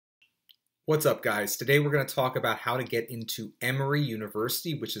What's up, guys? Today we're going to talk about how to get into Emory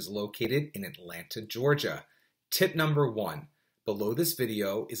University, which is located in Atlanta, Georgia. Tip number one, below this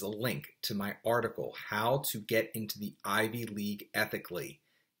video is a link to my article, How to Get into the Ivy League Ethically.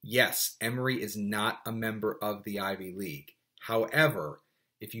 Yes, Emory is not a member of the Ivy League. However,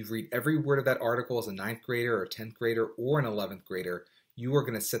 if you read every word of that article as a 9th grader or a 10th grader or an 11th grader, you are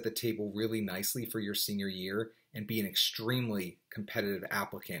going to set the table really nicely for your senior year and be an extremely competitive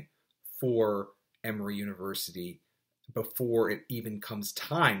applicant for Emory University before it even comes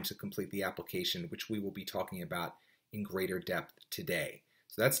time to complete the application, which we will be talking about in greater depth today.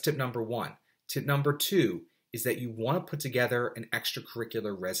 So that's tip number one. Tip number two is that you want to put together an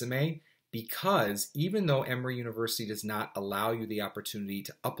extracurricular resume, because even though Emory University does not allow you the opportunity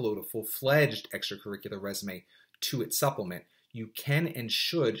to upload a full-fledged extracurricular resume to its supplement, you can and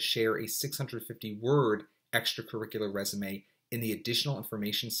should share a 650-word extracurricular resume in the additional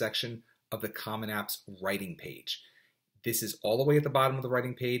information section of the Common App's writing page. This is all the way at the bottom of the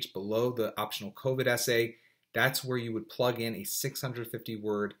writing page below the optional COVID essay. That's where you would plug in a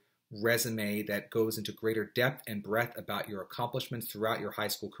 650-word resume that goes into greater depth and breadth about your accomplishments throughout your high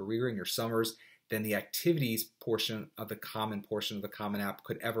school career and your summers than the activities portion of the Common App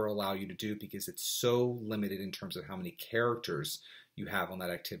could ever allow you to do, because it's so limited in terms of how many characters you have on that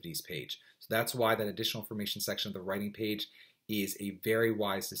activities page. So that's why that additional information section of the writing page is a very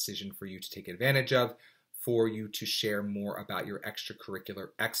wise decision for you to take advantage of, for you to share more about your extracurricular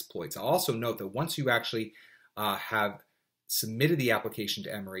exploits. I'll also note that once you actually have submitted the application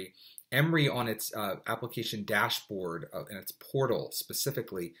to Emory, Emory on its application dashboard and its portal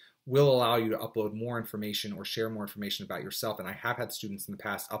specifically will allow you to upload more information or share more information about yourself. And I have had students in the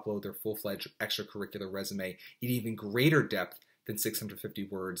past upload their full-fledged extracurricular resume in even greater depth than 650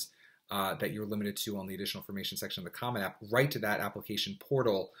 words that you're limited to on the additional information section of the Common App, right to that application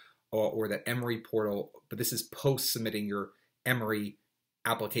portal or that Emory portal. But this is post submitting your Emory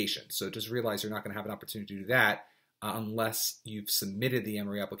application. So just realize you're not going to have an opportunity to do that unless you've submitted the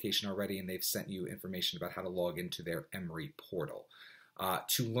Emory application already and they've sent you information about how to log into their Emory portal.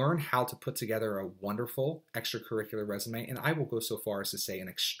 To learn how to put together a wonderful extracurricular resume, and I will go so far as to say an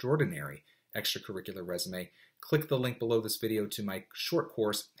extraordinary extracurricular resume, click the link below this video to my short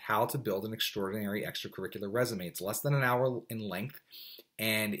course, How to Build an Extraordinary Extracurricular Resume. It's less than an hour in length,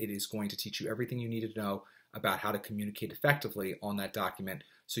 and it is going to teach you everything you need to know about how to communicate effectively on that document,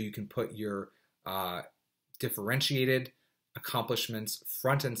 so you can put your differentiated accomplishments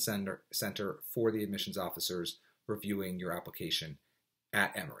front and center for the admissions officers reviewing your application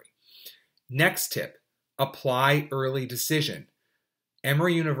at Emory. Next tip, apply early decision.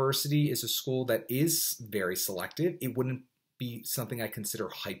 Emory University is a school that is very selective. It wouldn't be something I consider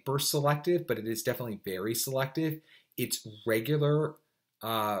hyper selective, but it is definitely very selective. Its regular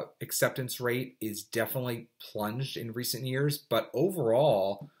acceptance rate is definitely plunged in recent years, but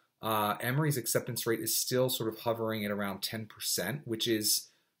overall, Emory's acceptance rate is still sort of hovering at around 10%, which is,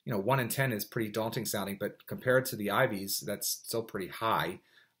 1 in 10 is pretty daunting sounding, but compared to the Ivies, that's still pretty high.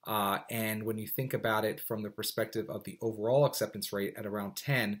 And when you think about it from the perspective of the overall acceptance rate at around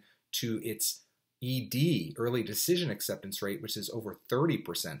 10 to its ED, early decision acceptance rate, which is over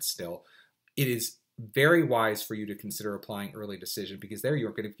 30% still, it is very wise for you to consider applying early decision, because there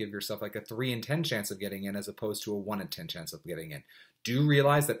you're going to give yourself like a 3 in 10 chance of getting in as opposed to a 1 in 10 chance of getting in. Do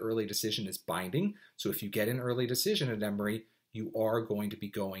realize that early decision is binding, so if you get in early decision at Emory, you are going to be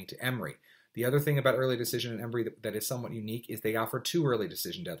going to Emory. The other thing about early decision at Emory that is somewhat unique is they offer 2 early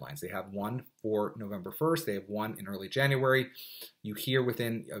decision deadlines. They have one for November 1st. They have one in early January. You hear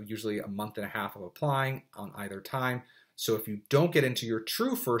within usually a month and a half of applying on either time. So if you don't get into your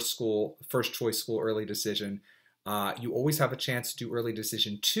true first choice school early decision, you always have a chance to do early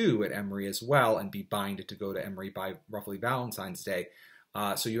decision 2 at Emory as well and be binded to go to Emory by roughly Valentine's Day.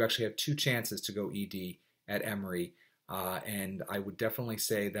 So you actually have 2 chances to go ED at Emory. And I would definitely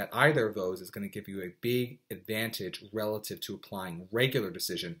say that either of those is going to give you a big advantage relative to applying regular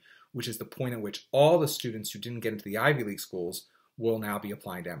decision, which is the point at which all the students who didn't get into the Ivy League schools will now be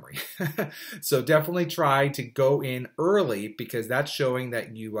applying to Emory. So definitely try to go in early, because that's showing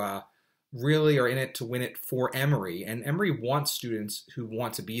that you really are in it to win it for Emory. And Emory wants students who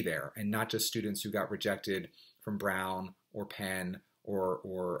want to be there, and not just students who got rejected from Brown or Penn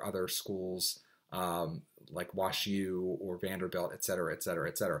or other schools like Wash U or Vanderbilt, et cetera, et cetera,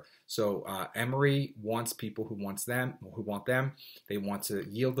 et cetera. So Emory wants people who want them. They want to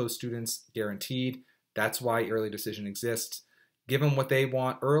yield those students guaranteed. That's why early decision exists. Give them what they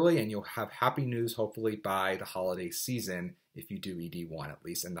want early, and you'll have happy news hopefully by the holiday season if you do ED1 at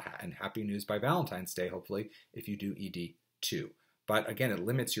least, and happy news by Valentine's Day hopefully if you do ED2. But again, it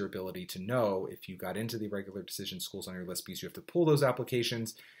limits your ability to know if you got into the regular decision schools on your list, because you have to pull those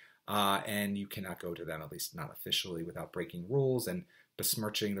applications and you cannot go to them, at least not officially, without breaking rules and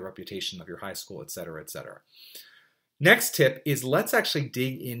besmirching the reputation of your high school, et cetera, et cetera. Next tip is, let's actually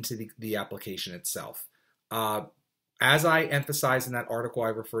dig into the application itself. As I emphasized in that article I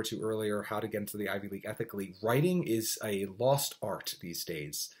referred to earlier, How to Get into the Ivy League Ethically, writing is a lost art these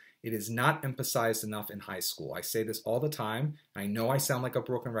days. It is not emphasized enough in high school. I say this all the time. I know I sound like a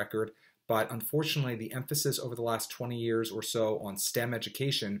broken record, but unfortunately the emphasis over the last 20 years or so on STEM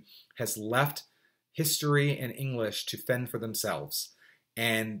education has left history and English to fend for themselves.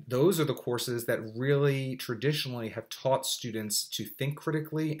 And those are the courses that really traditionally have taught students to think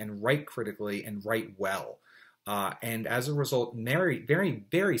critically and write well. And as a result, very,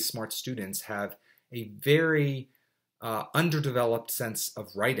 very smart students have a very underdeveloped sense of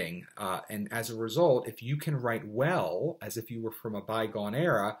writing. And as a result, if you can write well, as if you were from a bygone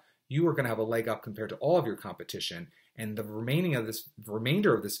era, you are going to have a leg up compared to all of your competition. And the remainder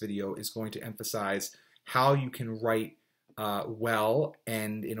of this video is going to emphasize how you can write well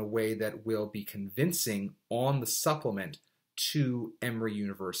and in a way that will be convincing on the supplement to Emory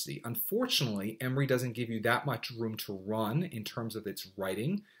University. Unfortunately, Emory doesn't give you that much room to run in terms of its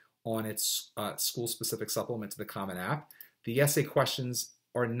writing on its school-specific supplement to the Common App. The essay questions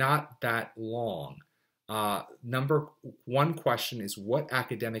are not that long. Number one question is, what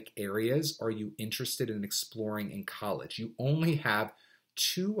academic areas are you interested in exploring in college? You only have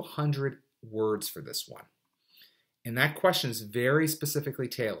 200 words for this one. And that question is very specifically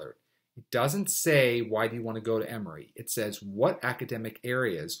tailored. It doesn't say, why do you want to go to Emory? It says, what academic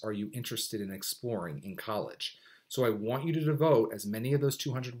areas are you interested in exploring in college? So I want you to devote as many of those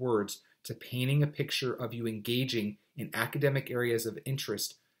 200 words to painting a picture of you engaging in academic areas of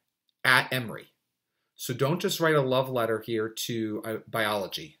interest at Emory. So don't just write a love letter here to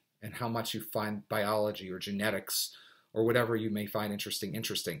biology and how much you find biology or genetics or whatever you may find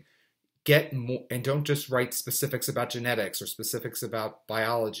interesting. Get more, and don't just write specifics about genetics or specifics about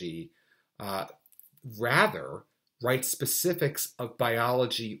biology. Rather, write specifics of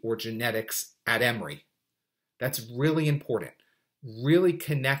biology or genetics at Emory. That's really important. Really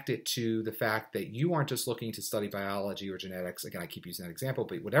connect it to the fact that you aren't just looking to study biology or genetics. Again, I keep using that example,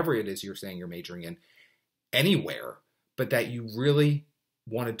 but whatever it is you're saying you're majoring in anywhere, but that you really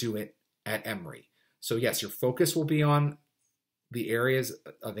want to do it at Emory. So yes, your focus will be on the areas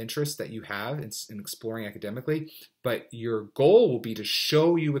of interest that you have in exploring academically, but your goal will be to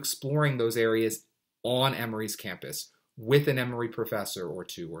show you exploring those areas on Emory's campus with an Emory professor or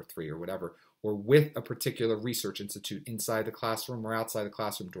two or three or whatever, or with a particular research institute inside the classroom or outside the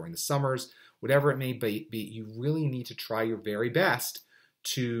classroom during the summers, whatever it may be. You really need to try your very best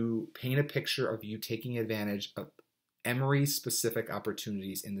to paint a picture of you taking advantage of Emory's specific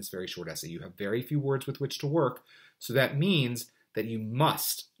opportunities in this very short essay. You have very few words with which to work, so that means that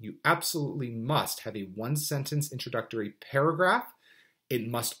you absolutely must have a one-sentence introductory paragraph. It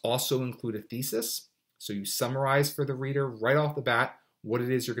must also include a thesis. So you summarize for the reader right off the bat what it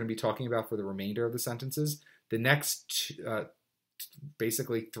is you're going to be talking about for the remainder of the sentences. The next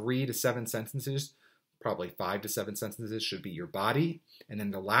basically 3 to 7 sentences, probably 5 to 7 sentences, should be your body. And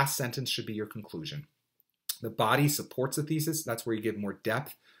then the last sentence should be your conclusion. The body supports the thesis. That's where you give more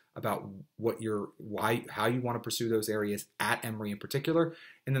depth about how you want to pursue those areas at Emory in particular.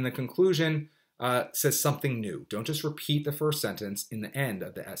 And then the conclusion says something new. Don't just repeat the first sentence in the end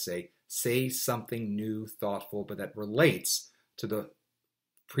of the essay. Say something new, thoughtful, but that relates to the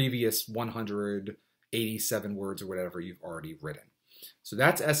previous 187 words or whatever you've already written. So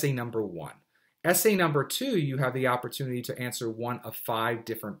that's essay number 1. Essay number 2, you have the opportunity to answer one of 5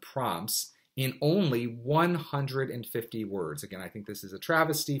 different prompts in only 150 words. Again, I think this is a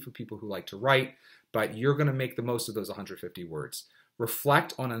travesty for people who like to write, but you're going to make the most of those 150 words.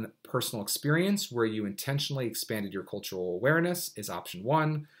 Reflect on a personal experience where you intentionally expanded your cultural awareness is option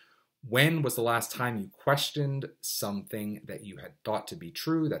 1. When was the last time you questioned something that you had thought to be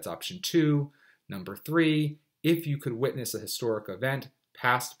true? That's option 2. Number 3, if you could witness a historic event,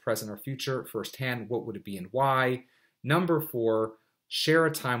 past, present, or future, firsthand, what would it be and why? Number 4, share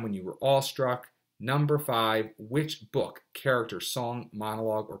a time when you were awestruck. Number 5, which book, character, song,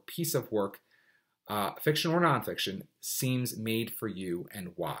 monologue, or piece of work, fiction or nonfiction, seems made for you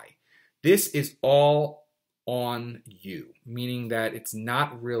and why? This is all on you, meaning that it's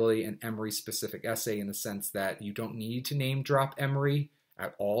not really an Emory-specific essay in the sense that you don't need to name drop Emory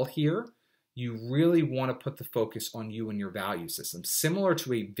at all here. You really want to put the focus on you and your value system. Similar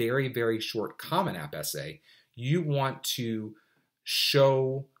to a very, very short Common App essay, you want to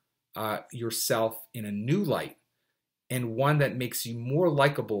show yourself in a new light and one that makes you more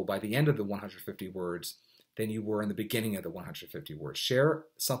likable by the end of the 150 words than you were in the beginning of the 150 words. Share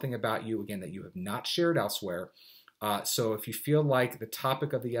something about you, again, that you have not shared elsewhere. So if you feel like the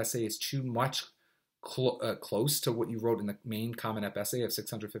topic of the essay is too much close to what you wrote in the main Common App essay of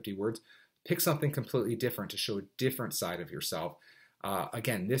 650 words, pick something completely different to show a different side of yourself.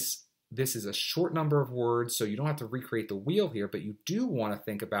 Again, this is a short number of words, so you don't have to recreate the wheel here, but you do want to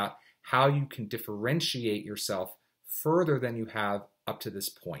think about how you can differentiate yourself further than you have up to this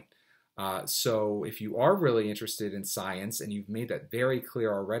point. So if you are really interested in science and you've made that very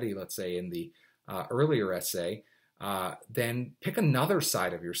clear already, let's say in the earlier essay, then pick another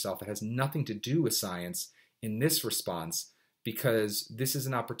side of yourself that has nothing to do with science in this response, because this is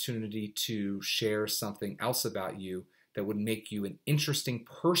an opportunity to share something else about you that would make you an interesting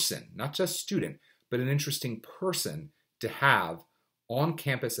person, not just student, but an interesting person to have on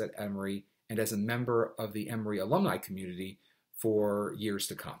campus at Emory and as a member of the Emory alumni community for years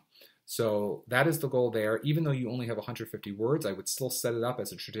to come. So that is the goal there. Even though you only have 150 words, I would still set it up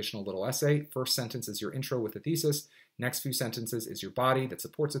as a traditional little essay. First sentence is your intro with a thesis. Next few sentences is your body that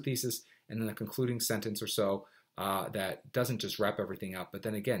supports a thesis. And then a concluding sentence or so that doesn't just wrap everything up, but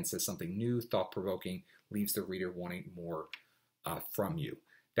then again says something new, thought-provoking, leaves the reader wanting more from you.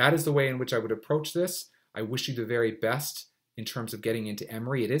 That is the way in which I would approach this. I wish you the very best in terms of getting into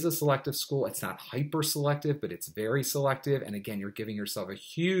Emory. It is a selective school. It's not hyper selective, but it's very selective. And again, you're giving yourself a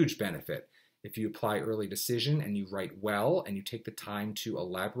huge benefit if you apply early decision and you write well and you take the time to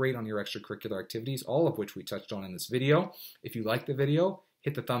elaborate on your extracurricular activities, all of which we touched on in this video. If you like the video,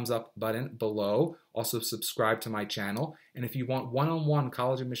 hit the thumbs up button below. Also subscribe to my channel. And if you want one-on-one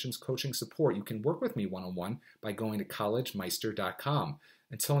college admissions coaching support, you can work with me one-on-one by going to collegemeister.com.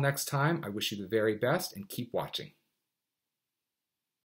 Until next time, I wish you the very best and keep watching.